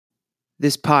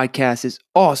This podcast is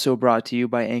also brought to you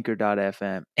by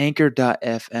Anchor.fm.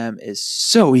 Anchor.fm is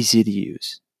so easy to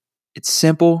use. It's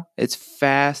simple, it's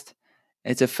fast,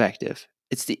 it's effective.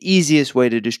 It's the easiest way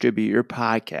to distribute your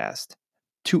podcast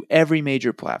to every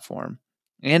major platform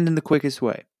and in the quickest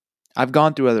way. I've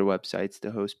gone through other websites to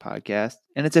host podcasts,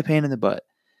 and it's a pain in the butt.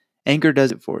 Anchor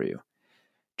does it for you.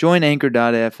 Join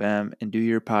Anchor.fm and do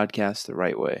your podcast the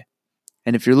right way.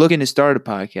 And if you're looking to start a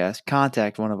podcast,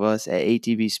 contact one of us at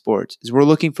ATB Sports, as we're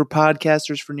looking for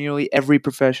podcasters for nearly every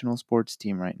professional sports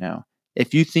team right now.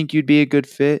 If you think you'd be a good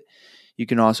fit, you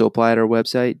can also apply at our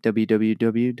website,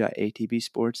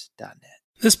 www.atbsports.net.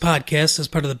 This podcast is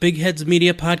part of the Big Heads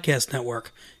Media Podcast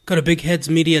Network. Go to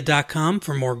bigheadsmedia.com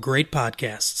for more great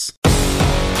podcasts.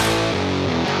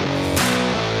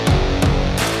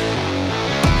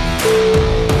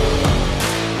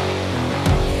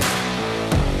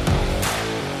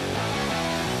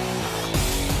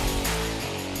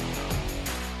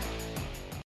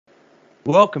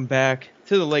 Welcome back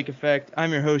to the Lake Effect.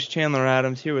 I'm your host, Chandler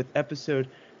Adams, here with episode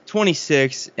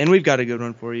 26, and we've got a good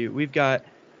one for you. We've got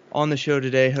on the show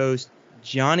today host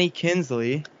Johnny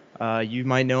Kinsley. You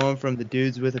might know him from the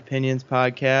Dudes with Opinions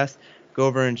podcast. Go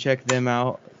over and check them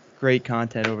out. Great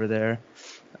content over there.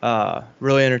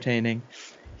 Really entertaining.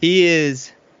 He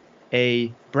is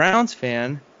a Browns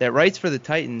fan that writes for the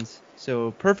Titans, so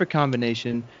perfect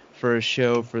combination for a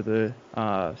show for the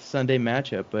Sunday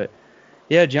matchup. But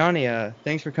yeah, Johnny,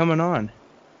 thanks for coming on.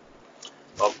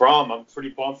 No problem. I'm pretty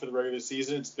pumped for the regular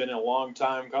season. It's been a long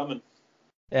time coming.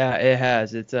 Yeah, it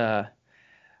has. It's I'm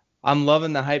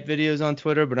loving the hype videos on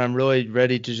Twitter, but I'm really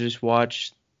ready to just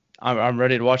watch. I'm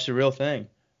ready to watch the real thing.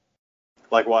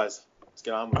 Likewise. Let's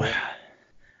get on with it.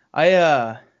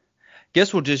 I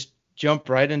guess we'll just jump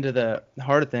right into the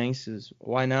heart of things, 'cause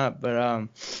why not? But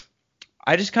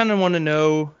I just kind of want to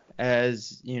know,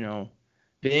 as you know,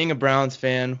 being a Browns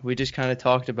fan, we just kind of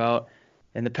talked about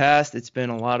in the past, it's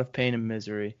been a lot of pain and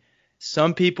misery.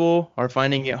 Some people are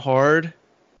finding it hard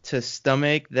to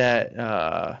stomach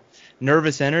that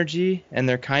nervous energy, and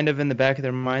they're kind of in the back of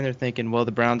their mind, they're thinking, well,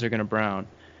 the Browns are going to Brown.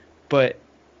 But,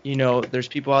 you know, there's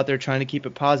people out there trying to keep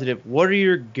it positive. What are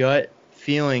your gut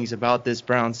feelings about this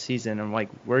Browns season, and, like,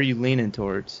 where are you leaning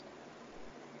towards?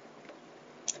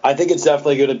 I think it's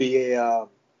definitely going to be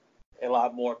a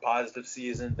lot more positive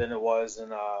season than it was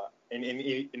in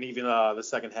even the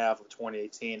second half of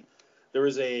 2018. There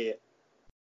was a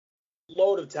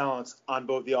load of talent on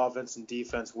both the offense and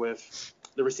defense, with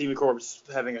the receiving corps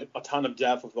having a ton of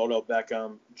depth with Odell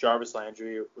Beckham, Jarvis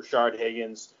Landry, Rashard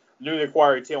Higgins, newly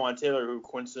acquired Taywan Taylor, who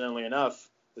coincidentally enough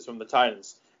is from the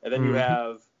Titans, and then you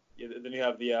have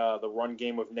the run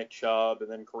game with Nick Chubb,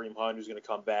 and then Kareem Hunt, who's going to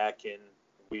come back in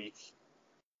week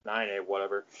 9 or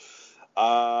whatever.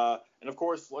 And of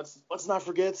course, let's not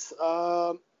forget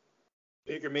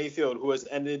Baker Mayfield, who has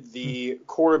ended the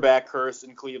quarterback curse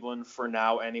in Cleveland for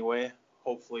now. Anyway,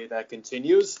 hopefully that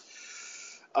continues.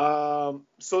 So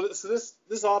this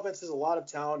offense has a lot of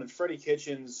talent, and Freddie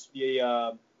Kitchens,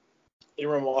 the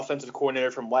interim offensive coordinator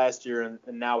from last year and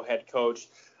now head coach,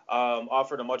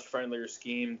 offered a much friendlier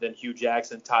scheme than Hugh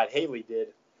Jackson, Todd Haley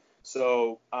did.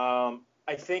 So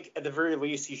I think at the very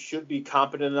least he should be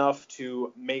competent enough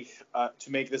to make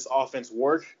this offense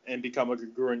work and become a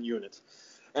congruent unit.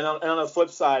 And on the flip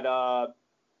side, I'm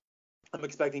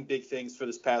expecting big things for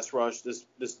this pass rush,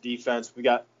 this defense. We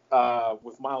got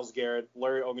with Myles Garrett,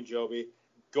 Larry Ogunjobi,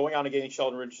 going on and getting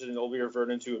Sheldon Richardson and Olivier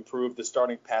Vernon to improve the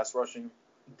starting pass rushing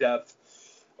depth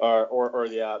or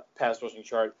the pass rushing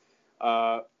chart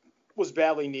was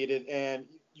badly needed. And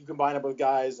you combine it with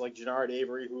guys like Jannard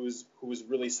Avery, who was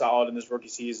really solid in this rookie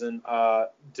season,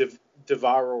 DeVaro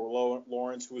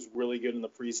Lawrence, who was really good in the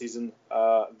preseason,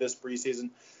 this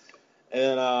preseason,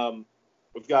 and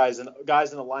with guys in the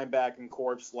linebacking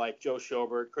corps like Joe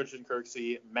Schobert, Christian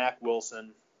Kirksey, Mack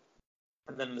Wilson,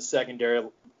 and then in the secondary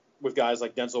with guys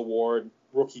like Denzel Ward,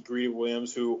 rookie Greedy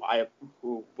Williams, who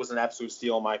was an absolute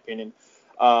steal in my opinion,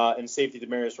 and safety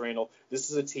Demarius Randall.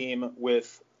 This is a team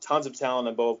with tons of talent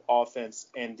on both offense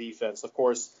and defense. Of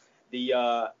course, the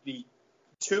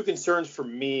two concerns for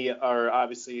me are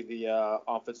obviously the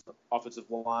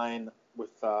offensive line with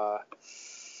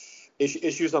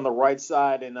issues on the right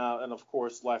side and of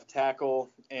course left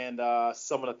tackle and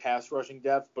some of the pass rushing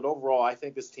depth. But overall, I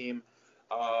think this team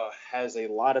has a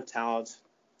lot of talent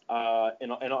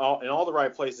in all the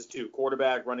right places too: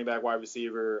 quarterback, running back, wide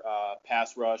receiver,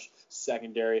 pass rush,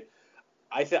 secondary.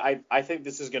 I think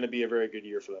this is going to be a very good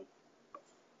year for them.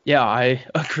 Yeah, I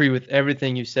agree with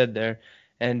everything you said there.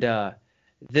 And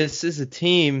this is a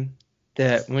team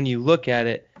that, when you look at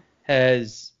it,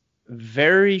 has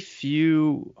very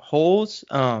few holes.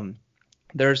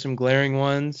 There are some glaring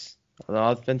ones on the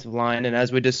offensive line, and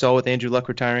as we just saw with Andrew Luck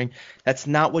retiring, that's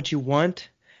not what you want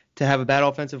to have a bad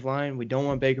offensive line. We don't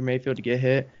want Baker Mayfield to get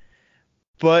hit.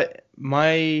 But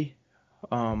my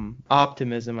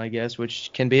optimism, I guess,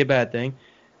 which can be a bad thing,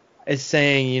 is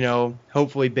saying,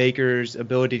 hopefully Baker's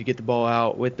ability to get the ball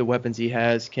out with the weapons he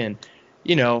has can,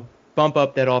 bump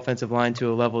up that offensive line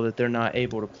to a level that they're not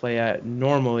able to play at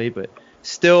normally. But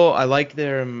still, I like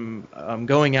them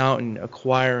going out and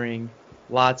acquiring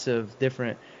lots of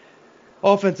different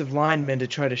offensive linemen to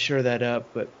try to shore that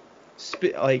up. But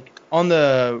on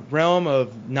the realm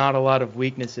of not a lot of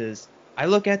weaknesses, I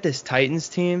look at this Titans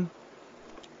team,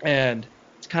 and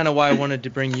it's kind of why I wanted to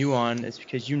bring you on, is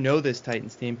because you know this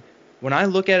Titans team. When I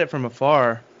look at it from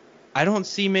afar, I don't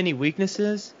see many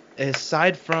weaknesses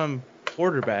aside from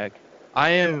quarterback. I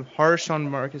am harsh on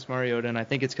Marcus Mariota, and I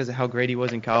think it's because of how great he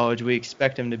was in college. I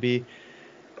expected him to be,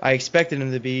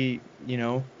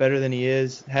 better than he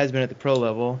has been at the pro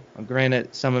level.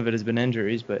 Granted, some of it has been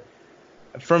injuries, but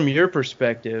from your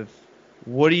perspective,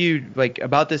 what do you like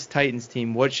about this Titans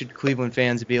team? What should Cleveland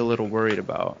fans be a little worried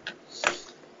about?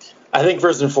 I think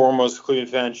first and foremost, Cleveland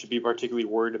fans should be particularly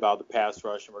worried about the pass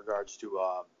rush in regards to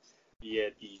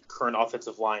the current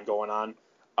offensive line going on.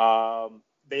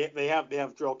 They have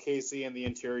Jarrell Casey in the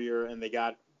interior, and they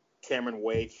got Cameron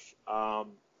Wake.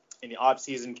 In the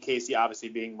offseason, Casey obviously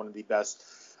being one of the best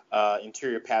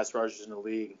interior pass rushers in the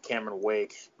league, Cameron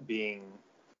Wake being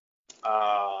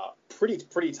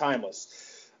pretty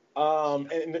timeless. And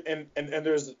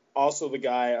there's also the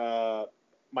guy,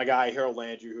 my guy Harold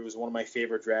Landry, who was one of my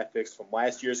favorite draft picks from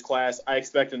last year's class. I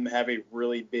expect him to have a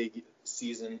really big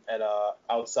season at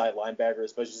outside linebacker,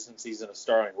 especially since he's in a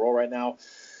starting role right now.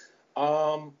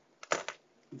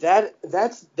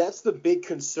 That's the big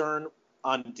concern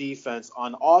on defense.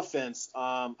 On offense,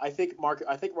 I think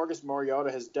Marcus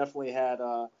Mariota has definitely had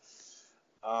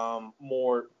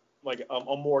more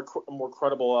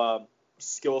credible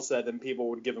skill set than people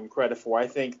would give him credit for. I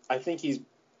think he's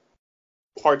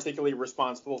particularly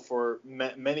responsible for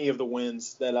many of the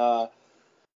wins that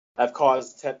have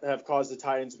caused the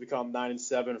Titans to become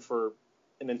 9-7 for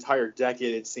an entire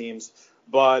decade, it seems.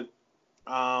 But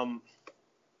in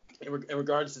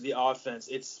regards to the offense,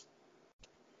 it's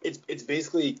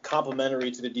basically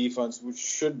complementary to the defense, which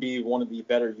should be one of the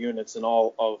better units in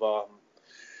all of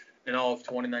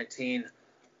 2019.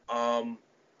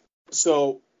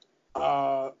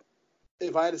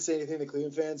 If I had to say anything to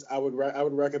Cleveland fans, I would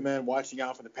recommend watching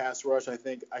out for the pass rush. I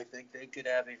think they could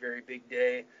have a very big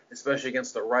day, especially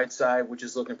against the right side, which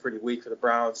is looking pretty weak for the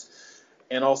Browns,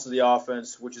 and also the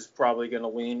offense, which is probably going to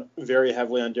lean very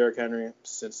heavily on Derrick Henry,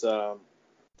 since I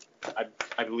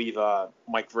believe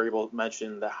Mike Vrabel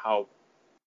mentioned how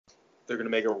they're going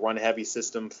to make a run-heavy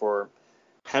system for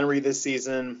Henry this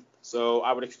season. So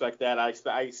I would expect that. I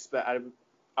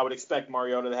would expect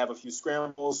Mariota to have a few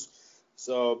scrambles.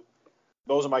 So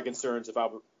those are my concerns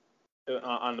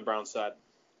on the Browns side.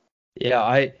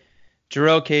 Yeah,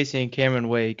 Jarrell Casey and Cameron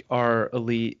Wake are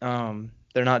elite.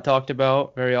 They're not talked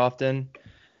about very often,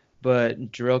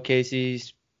 but Jarrell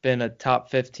Casey's been a top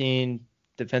 15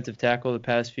 defensive tackle the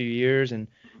past few years, and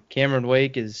Cameron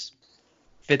Wake is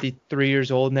 53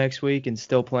 years old next week and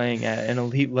still playing at an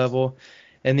elite level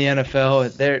in the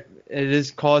NFL. It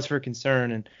is cause for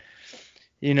concern, and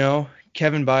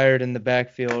Kevin Byard in the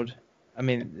backfield.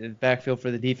 The backfield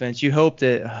for the defense. You hope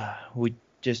that we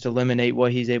just eliminate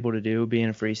what he's able to do, being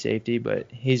a free safety, but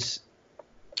he's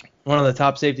one of the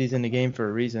top safeties in the game for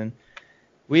a reason.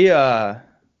 You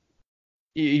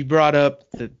brought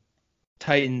up the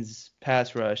Titans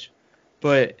pass rush,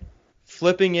 but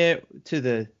flipping it to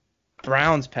the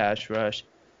Browns pass rush,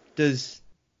 does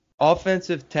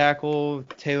offensive tackle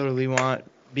Taylor Lewan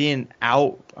being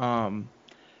out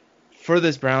for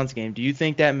this Browns game, do you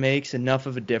think that makes enough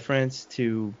of a difference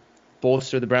to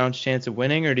bolster the Browns' chance of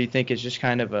winning, or do you think it's just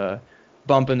kind of a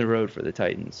bump in the road for the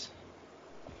Titans?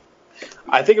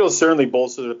 I think it'll certainly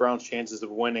bolster the Browns' chances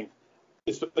of winning,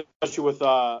 especially with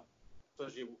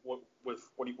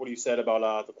what you said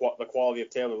about the quality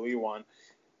of Taylor Lewan,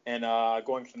 and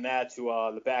going from that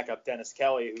to the backup Dennis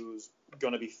Kelly, who's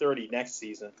going to be 30 next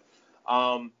season.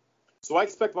 So I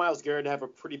expect Myles Garrett to have a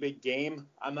pretty big game.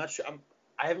 I'm not sure.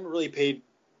 I haven't really paid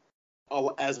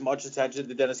as much attention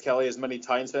to Dennis Kelly as many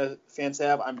Titans fans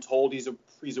have. I'm told he's a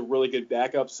really good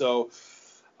backup. So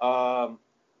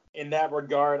in that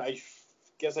regard, I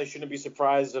guess I shouldn't be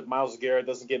surprised if Myles Garrett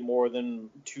doesn't get more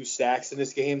than 2 sacks in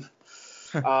this game.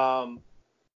 But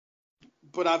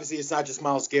obviously, it's not just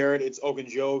Myles Garrett. It's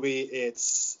Ogunjobi.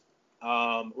 It's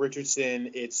Richardson.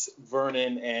 It's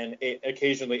Vernon, and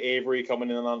occasionally Avery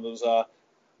coming in on those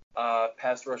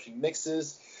pass rushing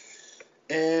mixes.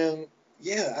 And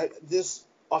yeah, this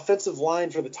offensive line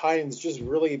for the Titans just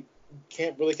really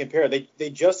can't really compare. They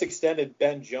just extended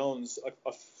Ben Jones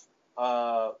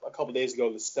a couple days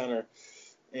ago, the center,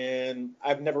 and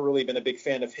I've never really been a big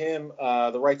fan of him.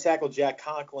 The right tackle Jack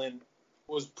Conklin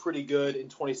was pretty good in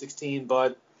 2016,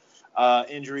 but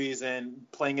injuries and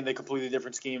playing in a completely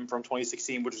different scheme from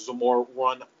 2016, which was a more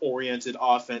run-oriented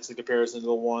offense in comparison to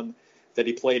the one that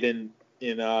he played in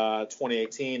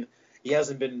 2018. He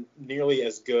hasn't been nearly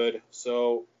as good,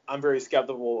 so I'm very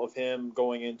skeptical of him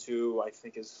going into, I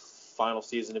think, his final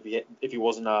season if he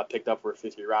wasn't picked up for a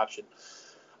fifth-year option.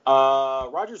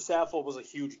 Roger Saffold was a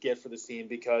huge get for this team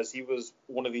because he was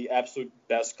one of the absolute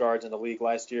best guards in the league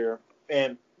last year,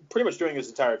 and pretty much during his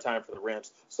entire time for the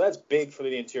Rams. So that's big for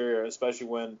the interior, especially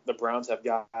when the Browns have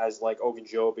guys like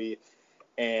Ogunjobi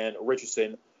and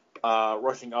Richardson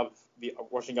rushing up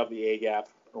the A gap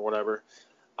or whatever.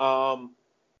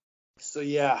 So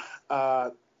yeah,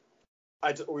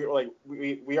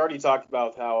 we already talked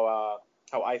about how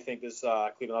I think this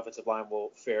Cleveland offensive line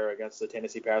will fare against the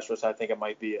Tennessee pass rush. I think it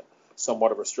might be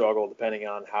somewhat of a struggle depending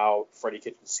on how Freddie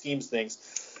Kitchens schemes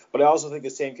things. But I also think the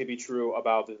same could be true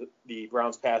about the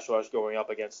Browns pass rush going up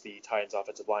against the Titans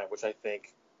offensive line, which I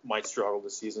think might struggle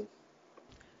this season.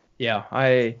 Yeah,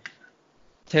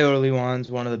 Taylor Lewan's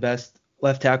one of the best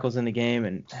left tackles in the game,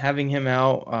 and having him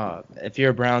out, if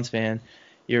you're a Browns fan,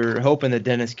 you're hoping that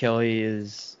Dennis Kelly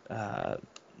is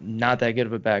not that good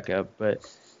of a backup. But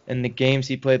in the games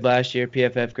he played last year,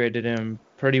 PFF graded him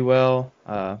pretty well.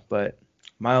 But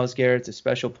Myles Garrett's a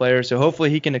special player, so hopefully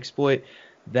he can exploit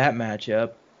that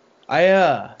matchup.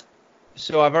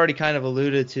 So I've already kind of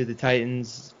alluded to the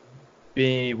Titans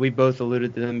we both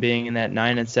alluded to them being in that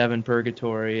 9-7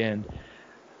 purgatory, and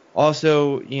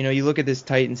also, you look at this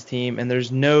Titans team, and there's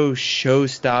no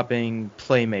show-stopping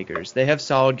playmakers. They have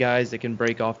solid guys that can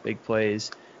break off big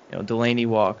plays. Delanie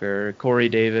Walker, Corey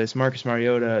Davis, Marcus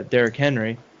Mariota, Derrick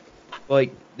Henry.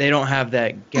 Like, they don't have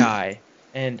that guy.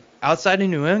 And outside of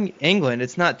New England,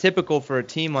 it's not typical for a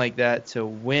team like that to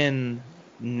win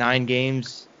 9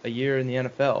 games a year in the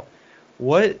NFL.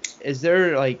 What is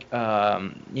there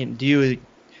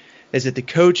is it the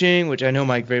coaching, which I know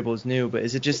Mike Vrabel is new, but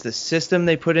is it just the system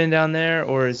they put in down there,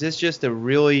 or is this just a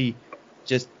really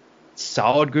just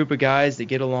solid group of guys that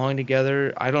get along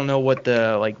together? I don't know what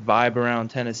the vibe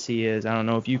around Tennessee is. I don't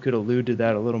know if you could allude to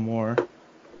that a little more.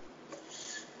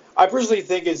 I personally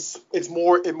think it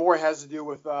more has to do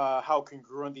with how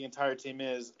congruent the entire team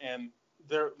is, and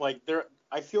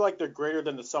I feel like they're greater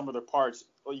than the sum of their parts.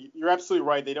 You're absolutely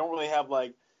right. They don't really have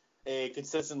a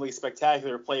consistently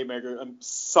spectacular playmaker.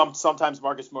 Sometimes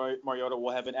Marcus Mariota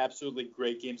will have an absolutely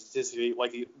great game statistically,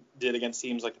 like he did against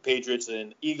teams like the Patriots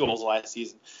and Eagles last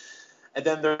season. And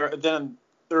then there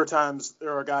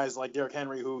are guys like Derrick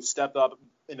Henry who stepped up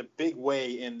in a big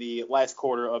way in the last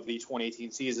quarter of the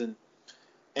 2018 season.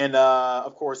 And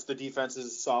of course, the defense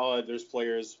is solid. There's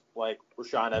players like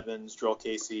Rashaan Evans, Joel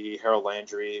Casey, Harold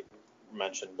Landry,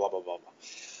 mentioned, blah blah blah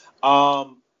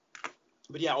blah.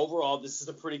 But yeah, overall, this is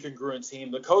a pretty congruent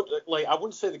team. The coach, I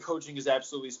wouldn't say the coaching is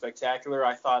absolutely spectacular.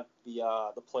 I thought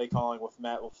the play calling with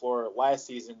Matt LaFleur last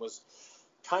season was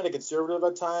kind of conservative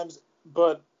at times,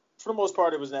 but for the most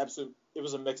part, it was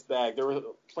a mixed bag. There were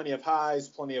plenty of highs,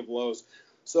 plenty of lows.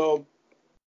 So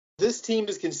this team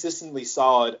is consistently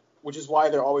solid, which is why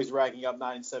they're always racking up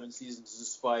 9-7 seasons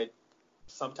despite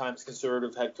sometimes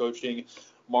conservative head coaching,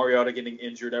 Mariota getting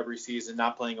injured every season,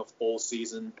 not playing a full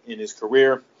season in his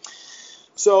career.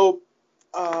 So,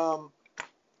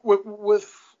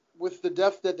 with the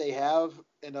depth that they have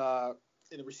in the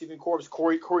receiving corps,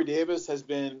 Corey Davis has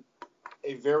been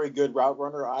a very good route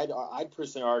runner. I'd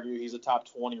personally argue he's a top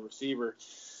 20 receiver,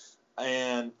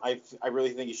 and I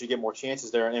really think he should get more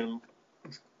chances there. And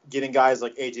getting guys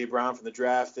like A.J. Brown from the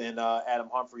draft and Adam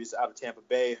Humphries out of Tampa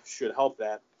Bay should help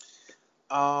that.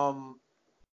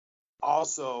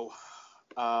 Also,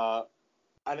 I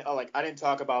didn't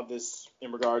talk about this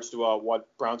in regards to what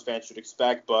Browns fans should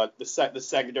expect, but the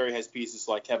secondary has pieces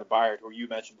like Kevin Byard, who you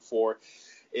mentioned before,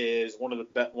 is one of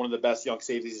the best young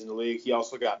safeties in the league. He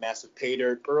also got massive pay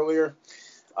dirt earlier.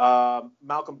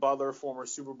 Malcolm Butler, former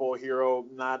Super Bowl hero,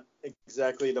 not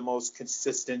exactly the most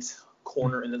consistent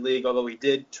corner in the league, although he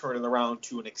did turn it around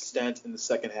to an extent in the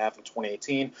second half of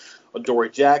 2018. Adoree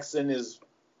Jackson is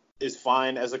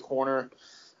fine as a corner.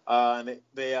 And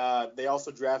they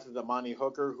also drafted Amani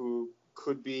Hooker, who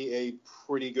could be a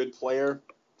pretty good player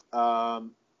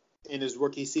in his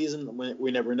rookie season.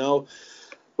 We never know.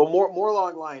 But more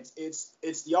along the lines,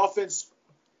 it's the offense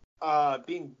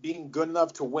being good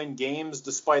enough to win games,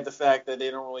 despite the fact that they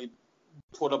don't really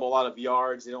put up a lot of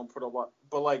yards. They don't put up a lot,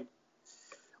 but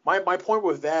my point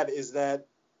with that is that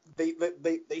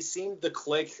they seem to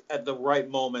click at the right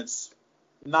moments.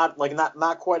 Not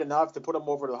quite enough to put them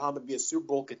over the hump and be a Super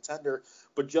Bowl contender,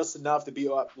 but just enough to be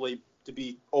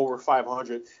over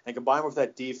 500. And combined with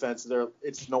that defense,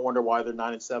 it's no wonder why they're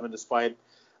 9-7 despite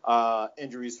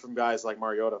injuries from guys like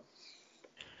Mariota.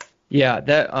 Yeah,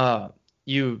 that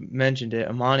you mentioned it.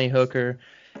 Amani Hooker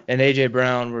and A.J.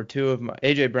 Brown were two of my.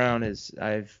 A.J. Brown is,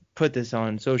 I've put this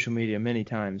on social media many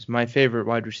times, my favorite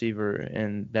wide receiver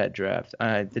in that draft.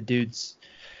 The dude's,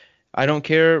 I don't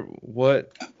care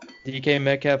what DK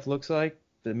Metcalf looks like.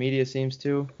 The media seems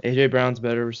to. A.J. Brown's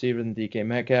better receiver than DK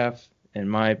Metcalf, in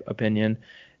my opinion,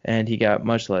 and he got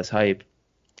much less hype.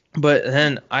 But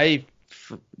then I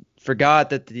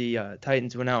forgot that the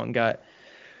Titans went out and got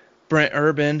Brent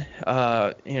Urban.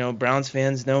 Browns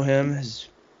fans know him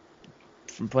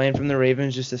from playing from the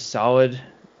Ravens, just a solid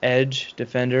edge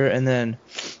defender. And then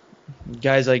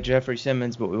guys like Jeffrey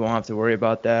Simmons, but we won't have to worry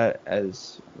about that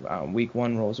as week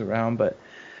 1 rolls around. But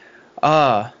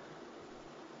I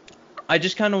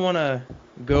just kind of want to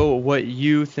go what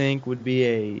you think would be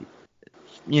a,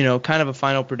 kind of a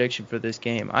final prediction for this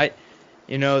game. The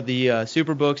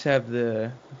Superbooks have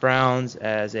the Browns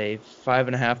as a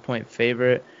 5.5 point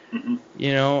favorite.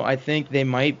 Mm-hmm. I think they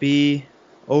might be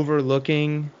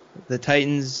overlooking the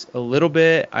Titans a little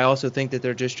bit. I also think that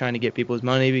they're just trying to get people's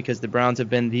money because the Browns have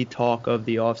been the talk of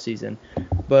the offseason.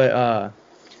 But,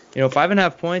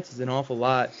 5.5 points is an awful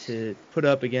lot to put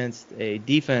up against a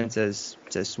defense as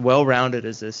well-rounded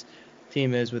as this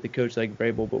team is with a coach like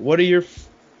Vrabel. But what are your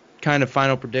kind of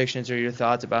final predictions or your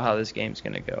thoughts about how this game's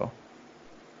going to go?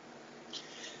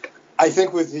 I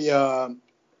think with the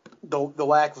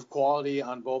lack of quality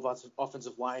on both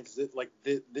offensive lines,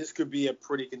 this could be a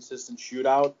pretty consistent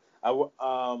shootout.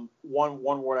 One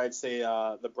word I'd say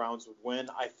the Browns would win.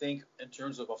 I think in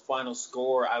terms of a final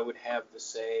score, I would have to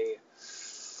say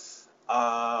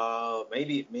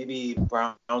maybe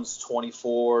Browns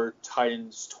 24,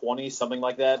 Titans 20, something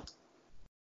like that.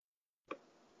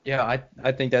 Yeah,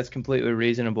 I think that's completely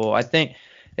reasonable. I think,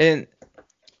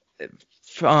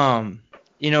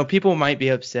 people might be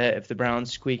upset if the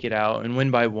Browns squeak it out and win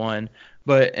by 1.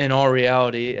 But in all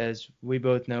reality, as we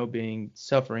both know, being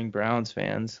suffering Browns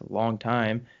fans a long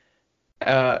time,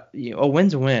 a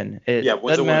win's a win. It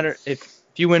doesn't matter if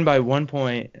you win by 1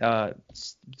 point.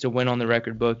 It's a win on the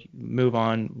record book. Move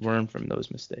on, learn from those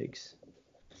mistakes.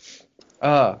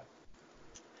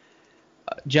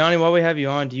 Johnny, while we have you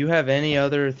on, do you have any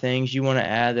other things you want to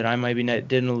add that I maybe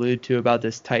didn't allude to about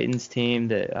this Titans team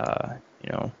that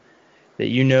that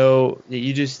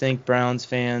you just think Browns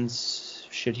fans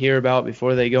should hear about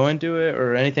before they go into it,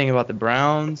 or anything about the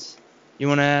Browns you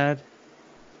want to add?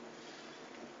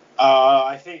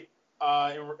 I think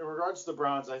in regards to the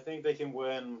Browns, I think they can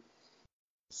win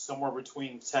somewhere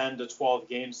between 10 to 12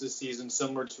 games this season,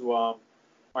 similar to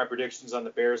my predictions on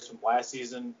the Bears from last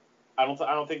season. I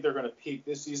don't think they're going to peak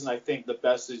this season. I think the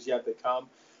best is yet to come.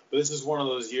 But this is one of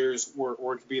those years where it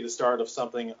could be the start of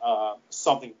something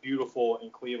beautiful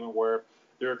in Cleveland, where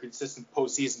they're a consistent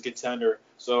postseason contender.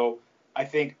 So I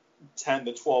think 10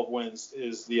 to 12 wins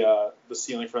is the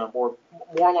ceiling for them, or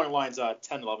more along the lines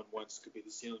 10, 11 wins could be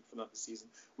the ceiling for them this season,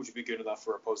 which would be good enough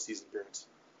for a postseason appearance.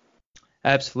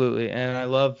 Absolutely, and I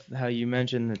love how you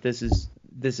mentioned that this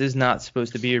is not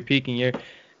supposed to be your peaking year.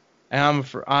 And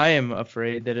I am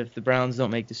afraid that if the Browns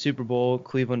don't make the Super Bowl,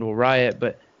 Cleveland will riot.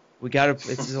 But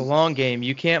it's a long game.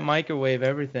 You can't microwave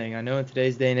everything. I know in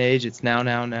today's day and age it's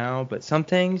now. But some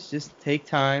things just take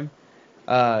time.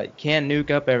 Can't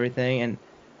nuke up everything.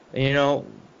 And,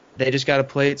 they just got to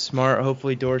play it smart.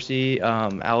 Hopefully Dorsey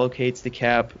allocates the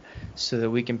cap so that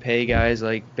we can pay guys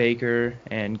like Baker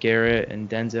and Garrett and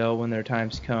Denzel when their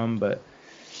times come. But,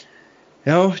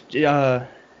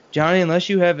 Johnny, unless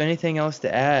you have anything else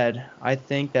to add, I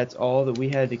think that's all that we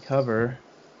had to cover.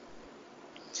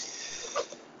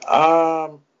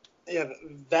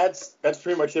 That's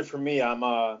pretty much it for me. I'm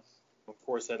of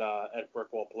course at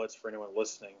Brickwall Blitz for anyone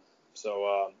listening,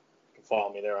 so you can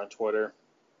follow me there on Twitter.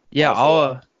 Yeah,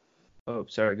 also,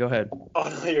 sorry, go ahead.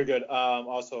 Oh no, you're good.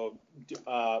 Also,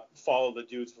 follow the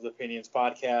Dudes with Opinions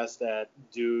podcast at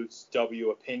Dudes W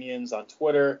Opinions on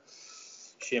Twitter.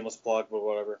 Shameless plug, but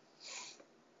whatever.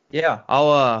 Yeah,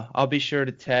 I'll be sure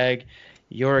to tag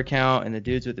your account and the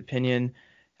Dudes with Opinion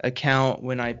account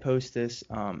when I post this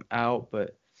out.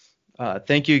 But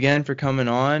thank you again for coming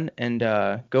on, and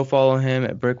go follow him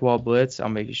at Brickwall Blitz. I'll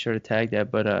make sure to tag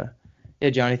that. But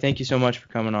Johnny, thank you so much for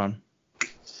coming on.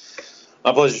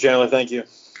 My pleasure, Chandler. Thank you.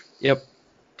 Yep.